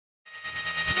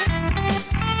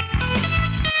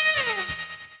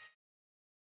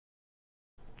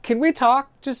Can we talk?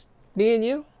 Just me and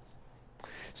you?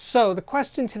 So the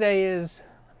question today is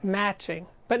matching,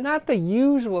 but not the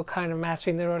usual kind of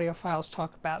matching that audiophiles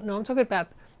talk about. No, I'm talking about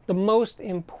the most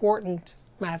important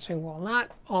matching wall,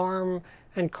 not arm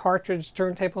and cartridge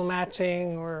turntable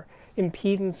matching or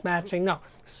impedance matching. No,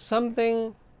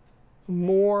 something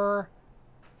more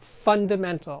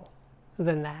fundamental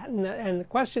than that. And the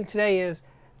question today is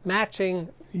matching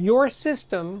your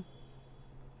system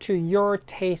to your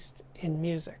taste in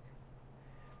music.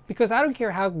 Because I don't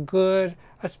care how good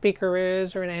a speaker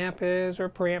is or an amp is or a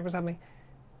preamp or something,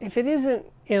 if it isn't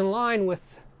in line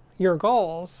with your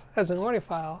goals as an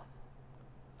audiophile,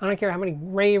 I don't care how many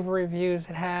rave reviews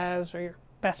it has or your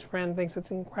best friend thinks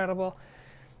it's incredible,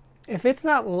 if it's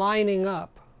not lining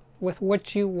up with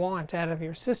what you want out of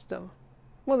your system,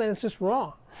 well, then it's just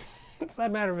wrong. It's not a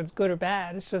matter if it's good or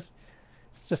bad. It's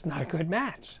just not a good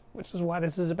match, which is why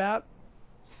this is about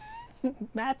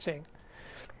matching.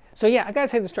 So yeah, I gotta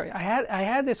tell you the story. I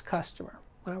had this customer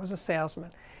when I was a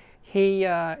salesman. He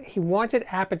wanted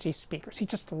apogee speakers. He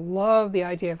just loved the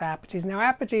idea of apogees. Now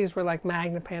apogees were like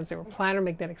magnepans. They were planar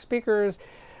magnetic speakers,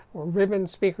 or ribbon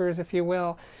speakers, if you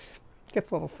will.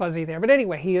 Gets a little fuzzy there, but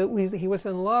anyway, he was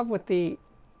in love with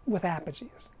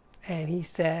apogees, and he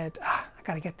said, I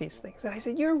got to get these things. And I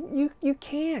said, you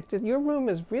can't. Your room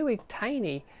is really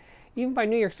tiny, even by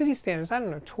New York City standards. I don't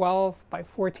know, 12 by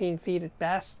 14 feet at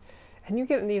best, and you're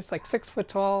getting these like 6 foot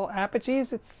tall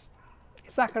apogees. It's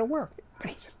not going to work.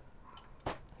 But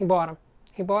he bought them.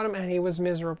 He bought them, and he was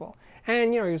miserable.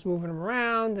 And he was moving them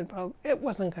around, and it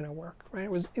wasn't going to work. Right?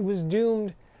 It was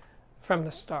doomed from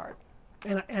the start.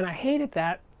 And I hated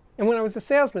that. And when I was a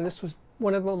salesman, this was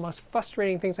one of the most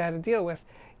frustrating things I had to deal with,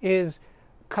 is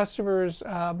customers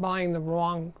buying the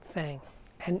wrong thing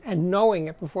and knowing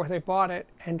it before they bought it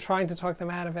and trying to talk them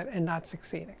out of it and not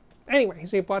succeeding. Anyway,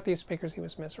 so he bought these speakers. He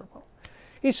was miserable.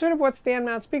 He should have bought stand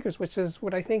mount speakers, which is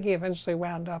what I think he eventually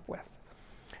wound up with.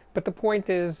 But the point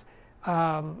is,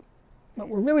 what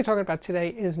we're really talking about today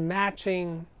is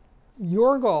matching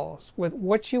your goals with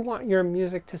what you want your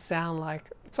music to sound like.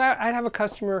 So I'd have a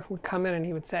customer who would come in and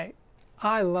he would say,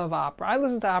 I love opera. I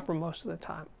listen to opera most of the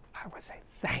time. I would say,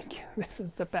 thank you. This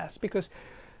is the best. Because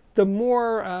the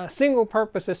more single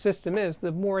purpose a system is,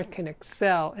 the more it can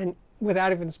excel and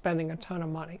without even spending a ton of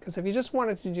money. Because if you just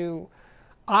wanted to do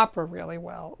opera really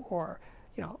well, or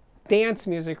dance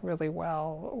music really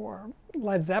well, or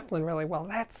Led Zeppelin really well,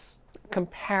 that's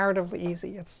comparatively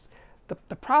easy.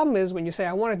 The problem is when you say,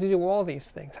 I wanted to do all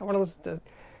these things. I want to listen to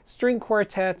string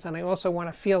quartets, and I also want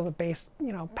to feel the bass,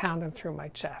 pounding through my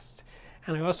chest.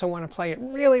 And I also want to play it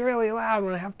really, really loud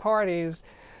when I have parties,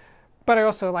 but I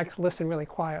also like to listen really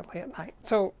quietly at night.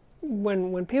 So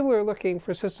when people are looking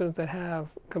for systems that have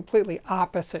completely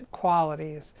opposite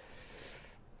qualities,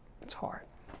 it's hard.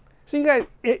 So you guys,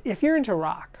 if you're into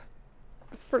rock,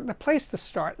 the place to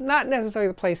start, not necessarily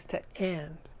the place to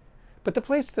end, but the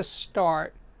place to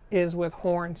start is with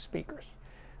horn speakers.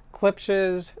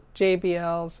 Klipsch's,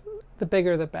 JBL's, the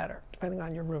bigger the better, depending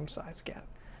on your room size again.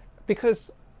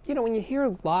 Because, when you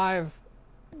hear live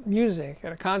music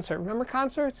at a concert, remember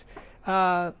concerts?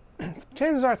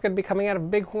 Chances are it's going to be coming out of a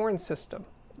big horn system.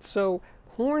 So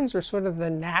horns are sort of the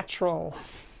natural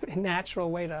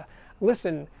way to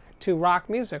listen to rock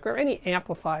music, or any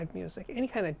amplified music, any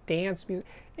kind of dance music,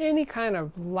 any kind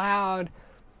of loud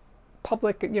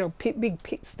public,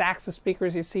 big stacks of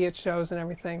speakers you see at shows and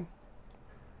everything.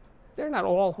 They're not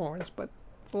all horns, but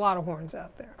it's a lot of horns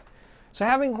out there. So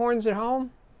having horns at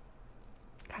home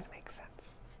kind of makes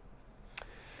sense.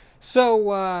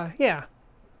 So yeah,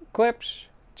 Klipsch,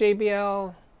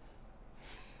 JBL,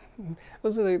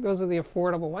 those are the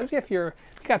affordable ones. If you've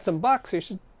got some bucks, you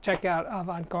should check out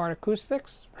Avant-Garde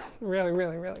Acoustics. Really,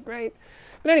 really, really great.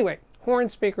 But anyway, horn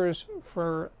speakers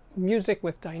for music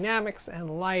with dynamics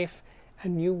and life,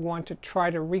 and you want to try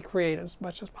to recreate as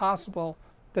much as possible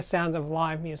the sound of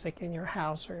live music in your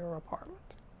house or your apartment.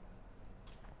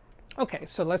 Okay,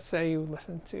 so let's say you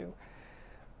listen to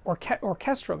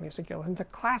orchestral music, you listen to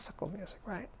classical music,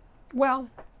 right? Well,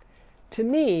 to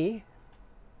me,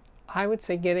 I would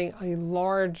say getting a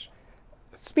large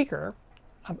speaker,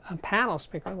 a panel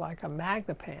speaker like a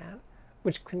magnepan,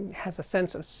 which has a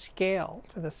sense of scale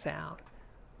to the sound,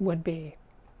 would be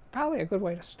probably a good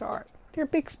way to start. They're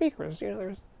big speakers,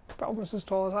 they're almost as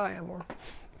tall as I am, or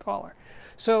taller.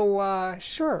 So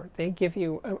sure, they give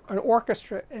you an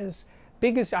orchestra as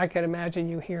big as I can imagine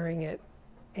you hearing it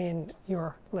in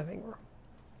your living room.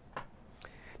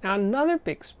 Now another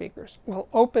big speakers,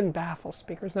 open baffle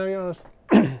speakers. Now those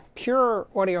Pure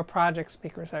Audio Project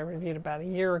speakers I reviewed about a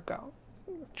year ago.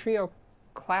 Trio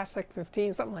Classic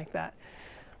 15, something like that.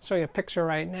 I'll show you a picture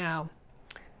right now.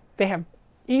 They have,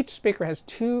 each speaker has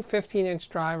two 15-inch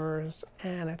drivers,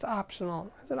 and it's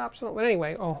optional. Is it optional? But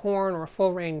anyway, a horn or a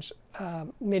full-range,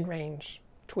 mid-range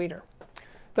tweeter.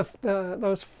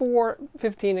 Those four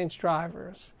 15-inch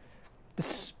drivers, the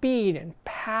speed and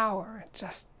power,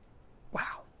 just,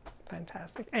 wow,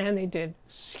 fantastic. And they did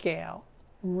scale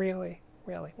really,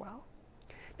 really well.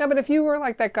 Now, but if you were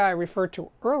like that guy I referred to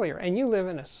earlier, and you live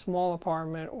in a small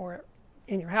apartment, or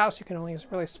in your house you can only use a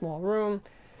really small room,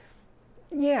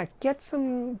 yeah, get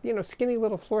some, skinny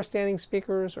little floor standing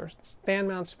speakers or stand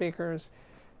mount speakers.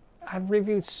 I've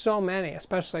reviewed so many,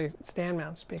 especially stand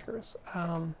mount speakers.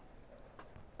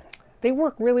 They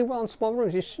work really well in small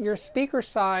rooms. Your speaker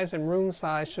size and room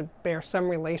size should bear some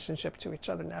relationship to each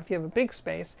other. Now, if you have a big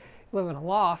space, you live in a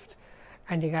loft,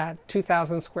 and you got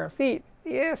 2,000 square feet,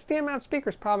 yeah, stand mount speaker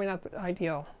is probably not the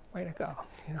ideal way to go.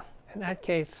 In that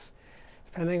case,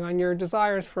 depending on your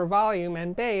desires for volume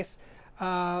and bass,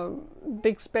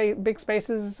 big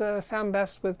spaces sound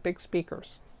best with big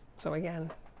speakers. So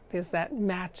again, there's that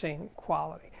matching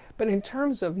quality. But in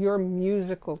terms of your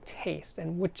musical taste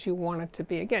and what you want it to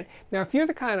be, again, now if you're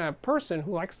the kind of person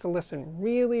who likes to listen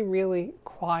really, really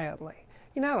quietly,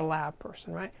 you're not a loud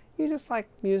person, right? You just like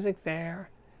music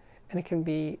there, and it can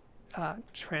be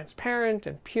transparent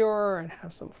and pure and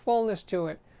have some fullness to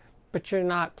it, but you're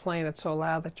not playing it so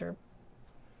loud that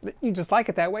you just like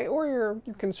it that way, or you're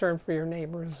concerned for your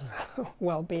neighbor's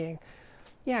well-being.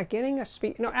 Yeah, getting a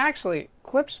speaker. No, actually,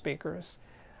 clip speakers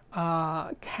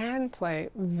can play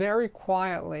very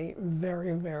quietly,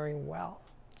 very, very well.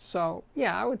 So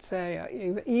yeah, I would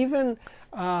say even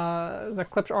the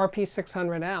Klipsch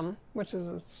RP600M, which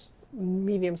is a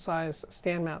medium-sized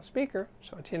stand-mount speaker,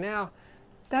 show it to you now,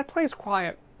 that plays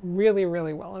quiet really,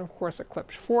 really well. And of course, a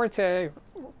Klipsch Forte,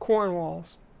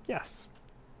 Cornwalls, yes,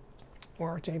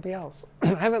 or JBLs.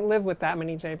 I haven't lived with that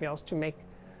many JBLs to make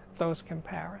those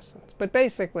comparisons. But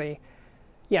basically,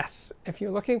 yes, if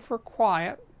you're looking for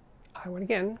quiet, I would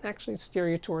again actually steer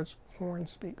you towards horn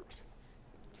speakers.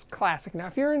 It's classic. Now,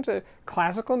 if you're into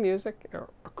classical music or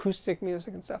acoustic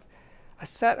music and stuff, a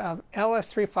set of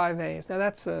LS35As. Now,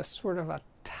 that's a sort of a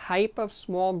type of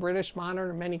small British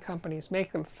monitor. Many companies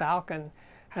make them. Falcon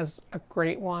has a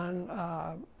great one.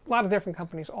 A lot of different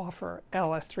companies offer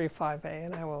LS35A,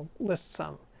 and I will list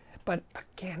some. But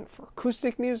again, for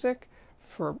acoustic music,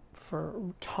 for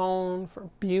tone, for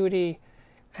beauty,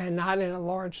 and not in a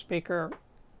large speaker,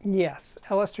 yes,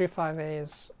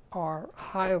 LS35As are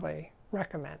highly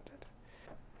recommended.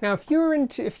 Now, if you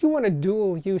want a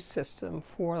dual use system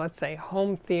for, let's say,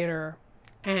 home theater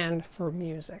and for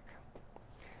music,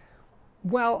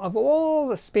 well, of all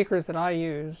the speakers that I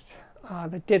used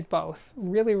that did both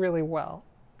really, really well,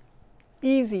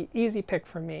 easy pick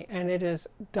for me, and it is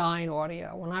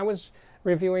Dynaudio. When I was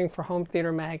reviewing for Home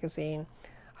Theater Magazine,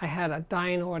 I had a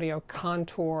Dynaudio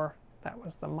Contour, that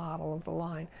was the model of the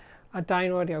line, a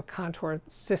Dynaudio Contour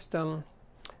system,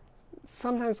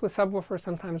 sometimes with subwoofer,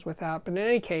 sometimes without, but in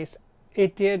any case,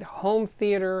 it did home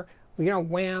theater,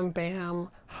 wham, bam,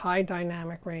 high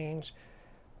dynamic range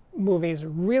movies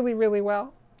really, really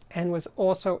well, and was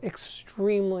also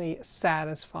extremely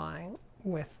satisfying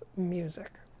with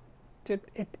music.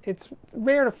 It's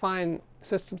rare to find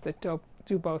systems that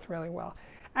do both really well.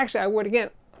 Actually, I would, again,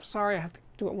 I'm sorry, I have to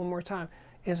do it one more time,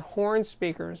 is horn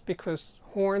speakers, because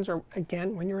horns are,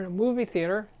 again, when you're in a movie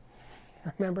theater,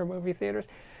 remember movie theaters?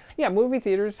 Yeah, movie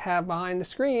theaters have behind the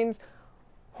screens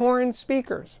horn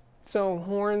speakers. So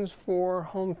horns for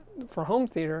home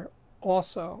theater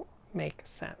also make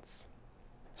sense.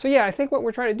 So yeah, I think what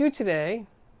we're trying to do today,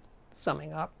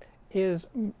 summing up, is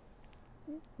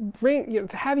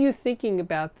have you thinking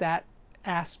about that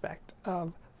aspect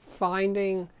of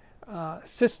finding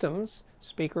systems,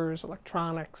 speakers,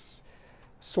 electronics,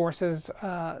 sources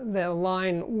that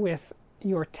align with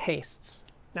your tastes.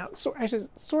 Now,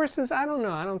 sources, I don't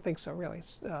know. I don't think so, really.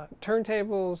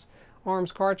 Turntables,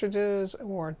 ARMS cartridges,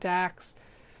 or DACs,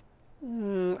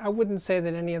 I wouldn't say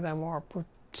that any of them are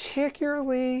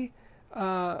particularly,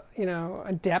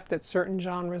 adept at certain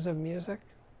genres of music.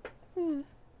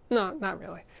 No, not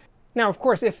really. Now, of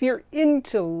course, if you're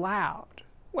into loud,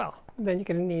 well, then you're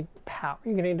going to need power.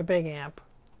 You're going to need a big amp.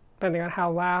 Depending on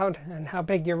how loud and how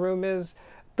big your room is,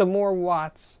 the more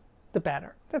watts, the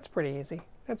better. That's pretty easy.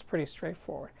 That's pretty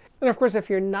straightforward. And of course, if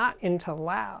you're not into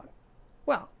loud,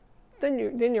 well, then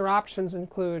your options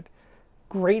include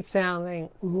great sounding,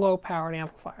 low powered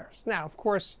amplifiers. Now, of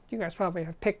course, you guys probably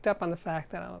have picked up on the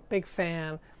fact that I'm a big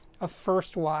fan of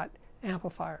first watt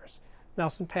amplifiers.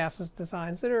 Nelson passes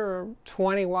designs that are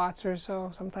 20 watts or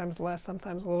so, sometimes less,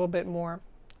 sometimes a little bit more.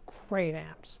 Great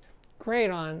amps.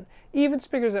 Great on even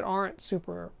speakers that aren't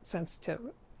super sensitive.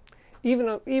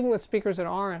 even with speakers that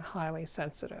aren't highly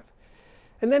sensitive.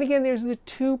 And then again, there's the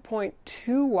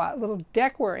 2.2 watt little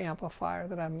deckware amplifier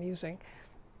that I'm using.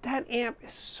 That amp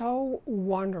is so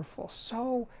wonderful,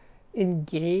 so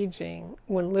engaging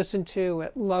when listened to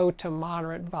at low to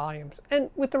moderate volumes. And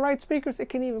with the right speakers, it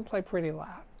can even play pretty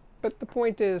loud. But the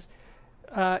point is,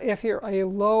 if you're a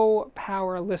low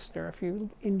power listener, if you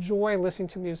enjoy listening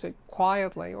to music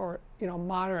quietly or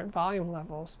moderate volume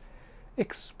levels,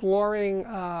 exploring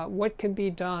what can be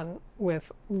done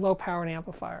with low powered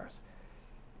amplifiers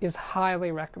is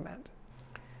highly recommended.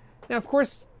 Now, of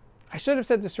course, I should have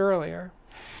said this earlier,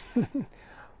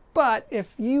 but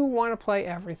if you want to play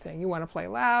everything, you want to play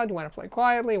loud, you want to play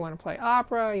quietly, you want to play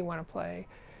opera, you want to play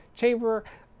chamber,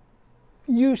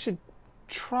 you should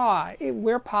try,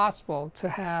 where possible, to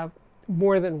have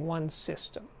more than one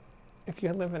system. If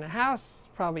you live in a house, it's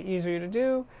probably easier to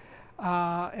do.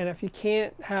 And if you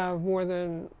can't have more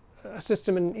than a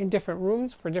system in different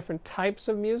rooms for different types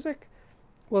of music,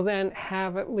 well then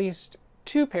have at least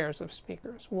 2 pairs of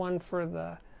speakers. One for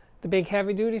the big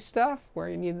heavy duty stuff where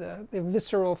you need the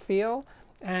visceral feel,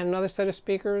 and another set of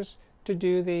speakers to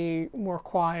do the more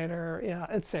quieter,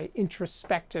 let's say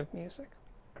introspective music.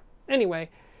 Anyway,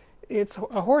 it's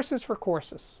a horses for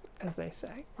courses, as they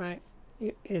say, right?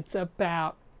 It's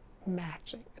about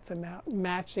matching. It's about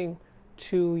matching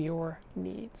to your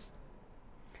needs.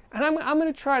 And I'm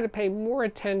going to try to pay more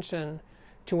attention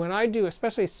to when I do,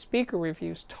 especially speaker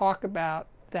reviews, talk about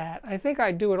that. I think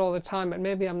I do it all the time, but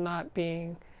maybe I'm not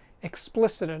being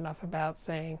explicit enough about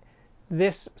saying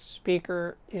this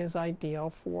speaker is ideal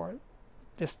for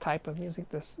this type of music,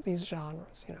 these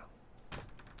genres,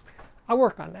 I'll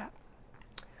work on that.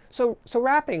 So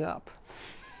wrapping up,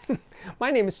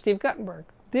 my name is Steve Guttenberg.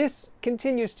 This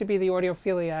continues to be the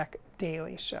Audiophiliac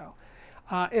Daily Show.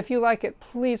 If you like it,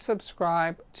 please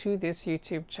subscribe to this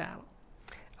YouTube channel.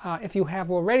 If you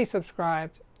have already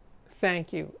subscribed,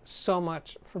 thank you so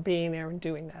much for being there and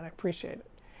doing that. I appreciate it.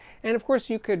 And of course,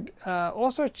 you could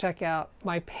also check out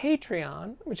my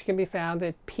Patreon, which can be found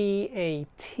at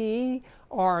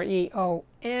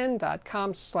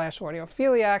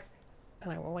patreon.com/audiophiliac,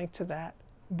 and I will link to that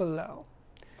below.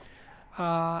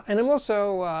 And I'm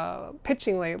also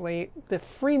pitching lately the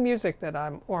free music that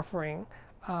I'm offering,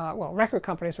 well, record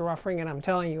companies are offering, and I'm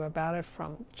telling you about it,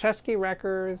 from Chesky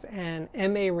Records and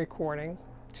MA Recording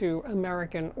to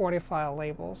American audiophile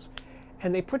labels.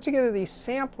 And they put together these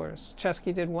samplers.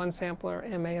 Chesky did 1 sampler,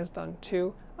 MA has done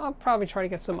 2. I'll probably try to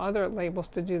get some other labels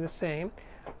to do the same,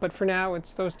 but for now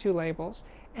it's those 2 labels.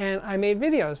 And I made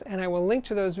videos, and I will link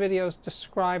to those videos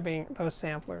describing those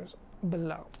samplers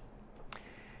below.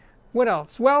 What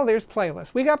else? Well, there's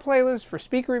playlists. We got playlists for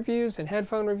speaker reviews and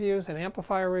headphone reviews and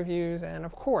amplifier reviews, and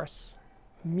of course,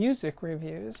 music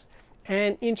reviews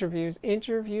and interviews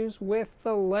with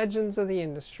the legends of the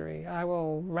industry. I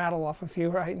will rattle off a few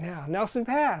right now. Nelson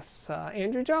Pass,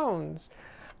 Andrew Jones,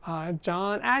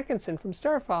 John Atkinson from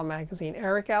Stereophile Magazine,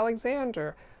 Eric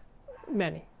Alexander,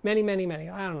 many. I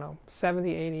don't know,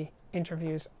 70, 80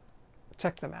 interviews.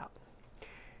 Check them out.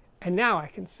 And now I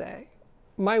can say,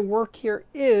 my work here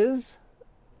is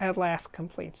at last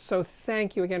complete. So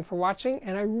thank you again for watching,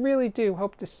 and I really do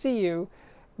hope to see you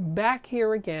back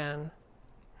here again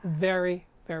very,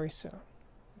 very soon.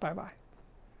 Bye-bye.